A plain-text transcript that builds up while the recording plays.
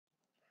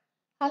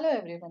Hello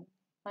everyone.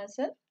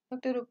 Myself,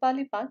 Dr.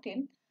 Rupali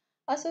Patil,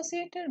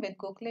 associated with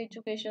Gokhale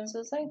Education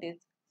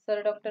Societies,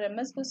 Sir Dr.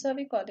 M.S.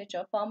 Kusavi College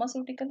of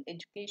Pharmaceutical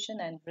Education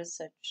and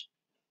Research.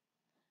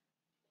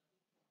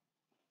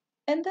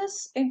 In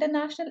this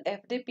International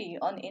FDP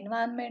on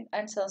Environment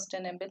and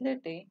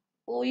Sustainability,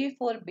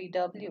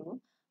 OE4BW,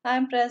 I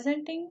am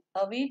presenting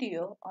a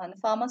video on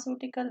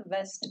pharmaceutical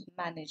waste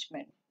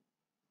management.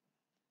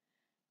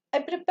 I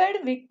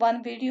prepared week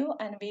 1 video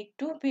and week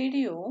 2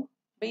 video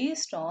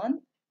based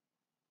on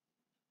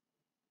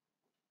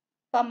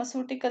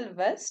pharmaceutical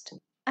waste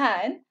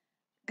and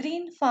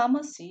green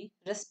pharmacy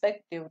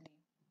respectively.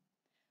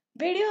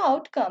 Video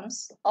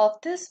outcomes of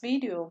this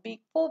video,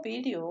 week 4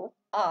 video,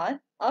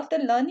 are after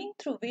learning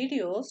through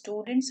video,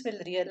 students will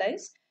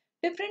realize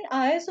different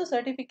ISO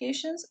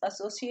certifications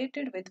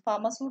associated with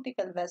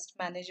pharmaceutical waste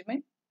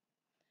management.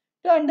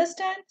 To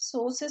understand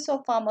sources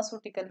of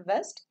pharmaceutical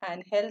waste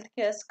and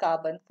healthcare's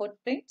carbon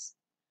footprints,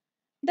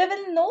 they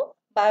will know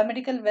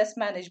biomedical waste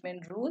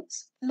management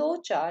rules,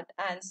 flow chart,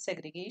 and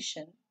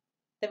segregation.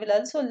 They will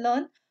also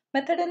learn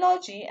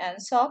methodology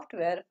and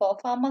software for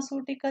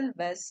pharmaceutical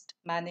waste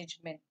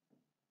management.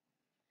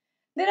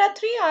 There are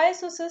three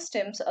ISO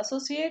systems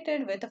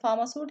associated with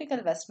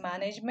pharmaceutical waste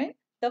management.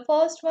 The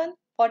first one,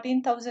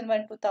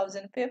 14001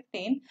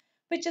 2015,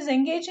 which is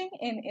engaging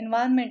in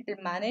environmental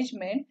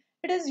management.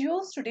 It is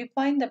used to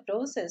define the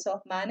process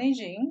of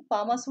managing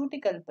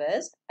pharmaceutical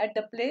waste at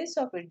the place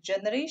of its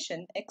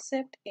generation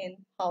except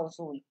in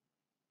household.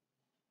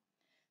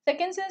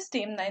 Second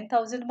system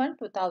 9001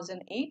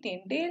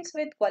 2018 deals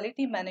with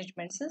quality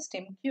management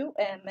system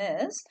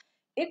QMS.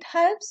 It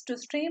helps to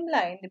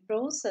streamline the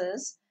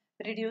process,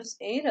 reduce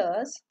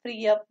errors,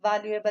 free up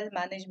valuable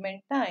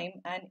management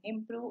time and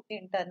improve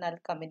internal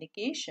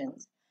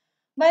communications.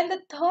 While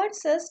the third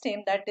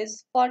system that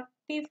is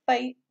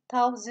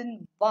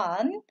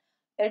 45001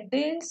 it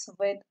deals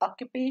with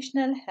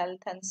occupational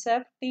health and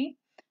safety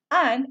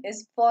and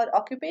is for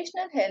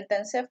occupational health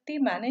and safety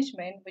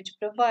management, which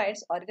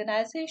provides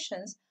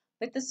organizations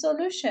with a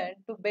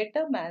solution to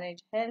better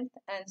manage health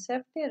and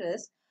safety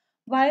risks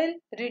while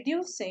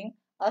reducing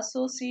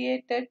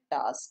associated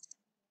tasks.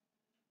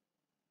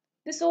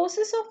 The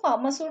sources of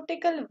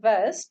pharmaceutical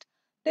waste,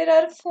 there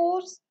are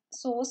four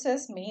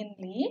sources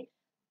mainly.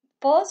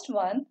 First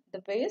one,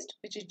 the waste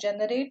which is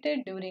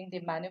generated during the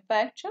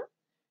manufacture.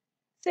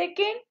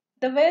 Second,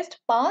 the waste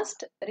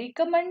past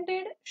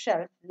recommended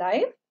shelf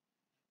life.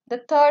 The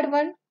third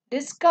one,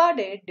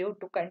 discarded due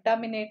to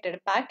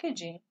contaminated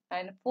packaging.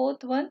 And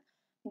fourth one,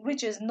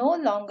 which is no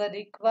longer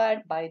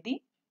required by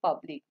the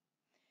public.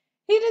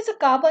 Here is a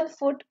carbon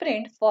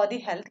footprint for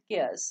the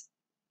healthcares.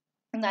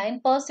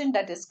 9%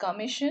 that is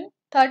commission,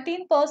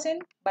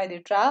 13% by the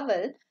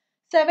travel,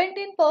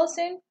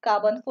 17%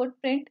 carbon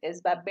footprint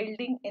is by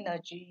building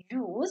energy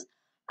use,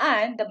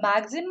 and the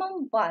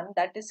maximum one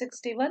that is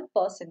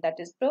 61% that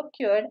is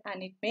procured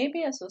and it may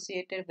be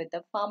associated with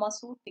the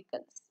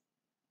pharmaceuticals.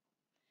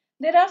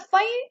 There are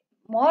five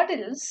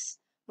models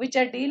which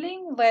are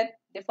dealing with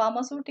the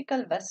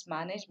pharmaceutical waste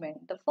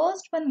management. The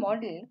first one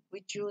model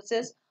which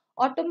uses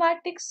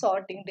automatic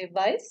sorting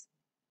device.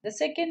 The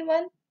second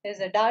one is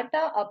the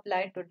data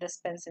applied to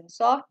dispensing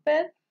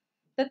software.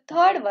 The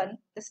third one,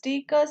 the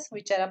stickers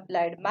which are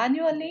applied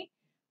manually.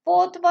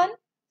 Fourth one,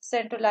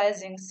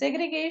 centralizing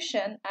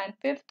segregation. And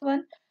fifth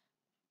one,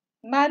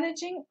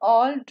 managing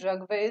all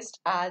drug waste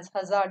as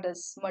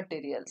hazardous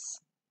materials.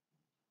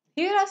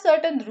 Here are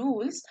certain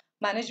rules,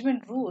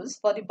 management rules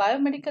for the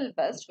biomedical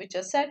waste which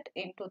are set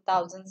in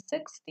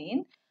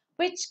 2016,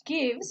 which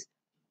gives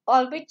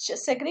or which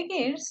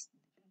segregates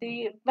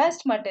the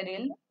waste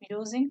material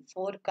using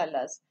four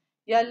colors: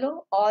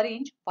 yellow,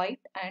 orange,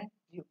 white and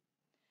blue.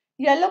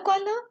 Yellow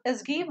color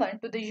is given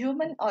to the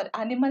human or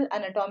animal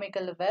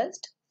anatomical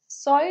waste,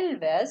 soil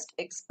waste,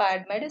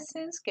 expired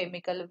medicines,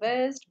 chemical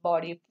waste,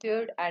 body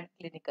fluid and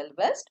clinical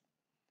waste.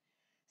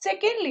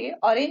 Secondly,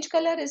 orange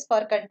color is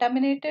for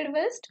contaminated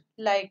waste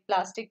like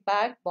plastic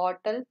bag,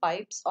 bottle,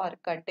 pipes or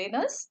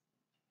containers.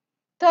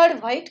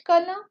 Third, white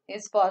color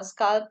is for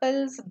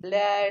scalpels,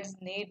 blades,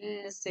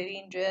 needles,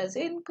 syringes,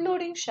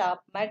 including sharp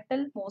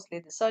metal,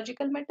 mostly the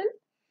surgical metal.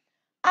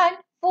 And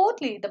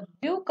fourthly, the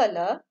blue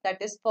color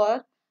that is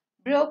for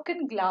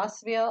broken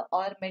glassware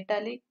or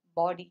metallic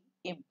body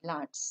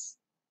implants.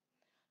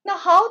 Now,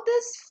 how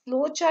this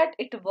flowchart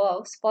it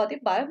works for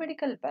the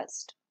biomedical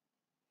waste?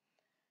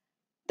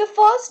 The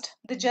first,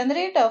 the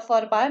generator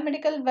for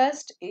biomedical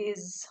waste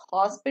is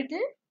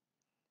hospital,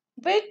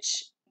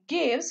 which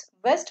gives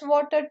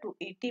wastewater to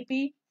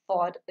ATP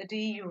for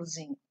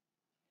reusing.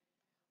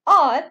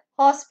 Or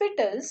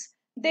hospitals,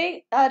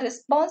 they are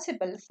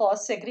responsible for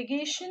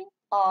segregation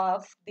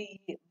of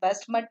the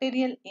waste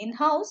material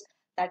in-house,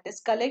 that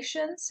is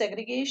collection,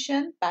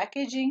 segregation,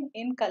 packaging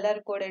in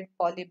color-coded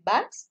poly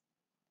bags.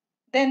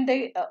 Then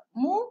they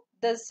move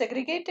the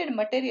segregated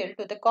material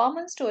to the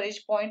common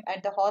storage point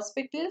at the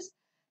hospitals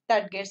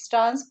that gets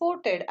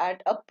transported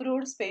at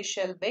approved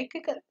special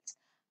vehicles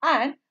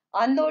and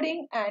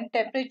unloading and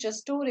temperature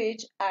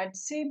storage at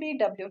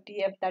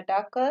CBWTF that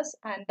occurs,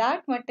 and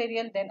that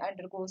material then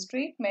undergoes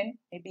treatment,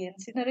 maybe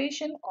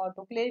incineration,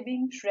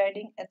 autoclaving,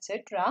 shredding,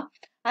 etc.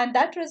 And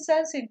that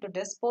results into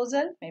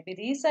disposal, maybe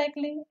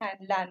recycling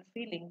and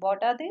landfilling.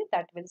 What are they?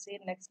 That we'll see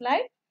in next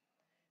slide.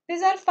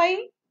 These are 5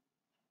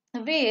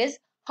 ways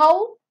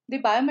how the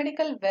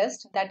biomedical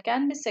waste that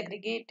can be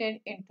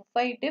segregated into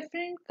 5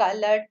 different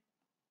colored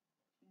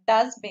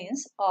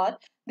dustbins, or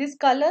these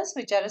colors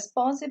which are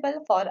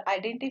responsible for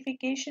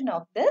identification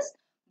of this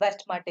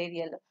waste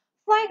material.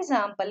 For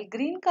example,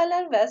 green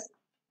color waste,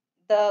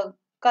 the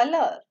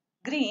color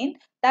green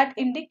that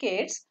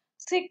indicates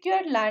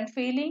secure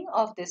landfilling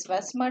of this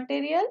waste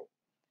material.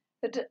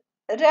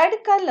 Red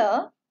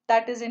color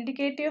that is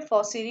indicative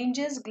for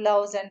syringes,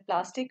 gloves and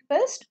plastic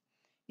waste.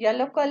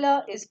 Yellow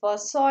color is for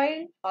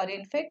soil or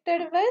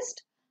infected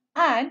waste,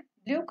 and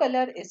blue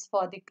color is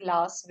for the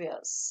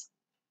glasswares.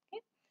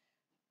 Okay.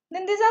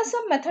 Then these are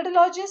some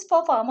methodologies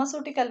for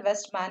pharmaceutical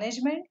waste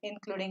management,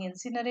 including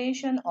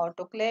incineration,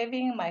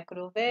 autoclaving,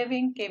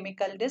 microwaving,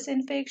 chemical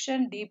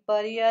disinfection, deep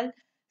burial,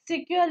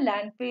 secure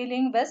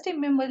landfilling, waste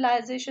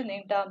immobilization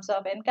in terms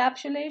of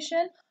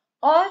encapsulation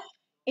or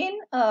in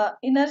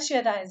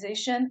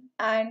inertialization,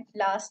 and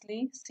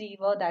lastly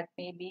sewer that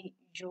may be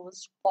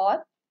used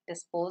for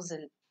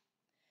disposal.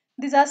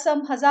 These are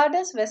some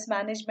hazardous waste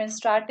management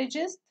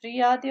strategies.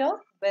 3 are there: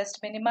 waste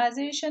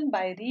minimization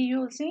by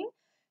reusing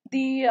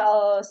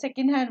the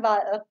second-hand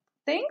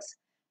things,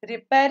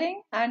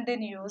 repairing and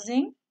then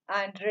using,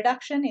 and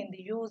reduction in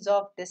the use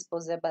of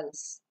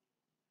disposables.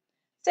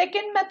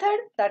 Second method,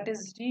 that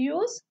is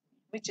reuse,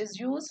 which is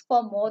used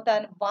for more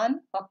than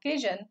one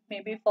occasion,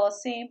 maybe for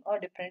same or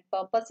different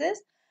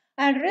purposes.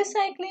 And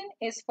recycling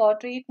is for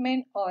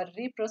treatment or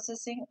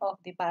reprocessing of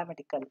the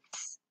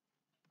biomedicals.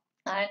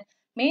 And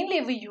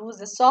mainly we use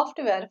the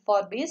software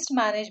for waste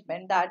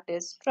management, that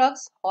is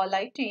Trucks Hall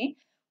IT,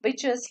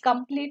 which is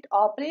complete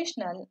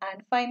operational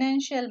and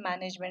financial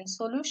management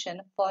solution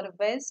for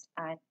waste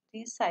and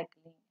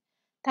recycling.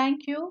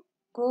 Thank you.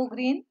 Go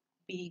green,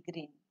 be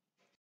green.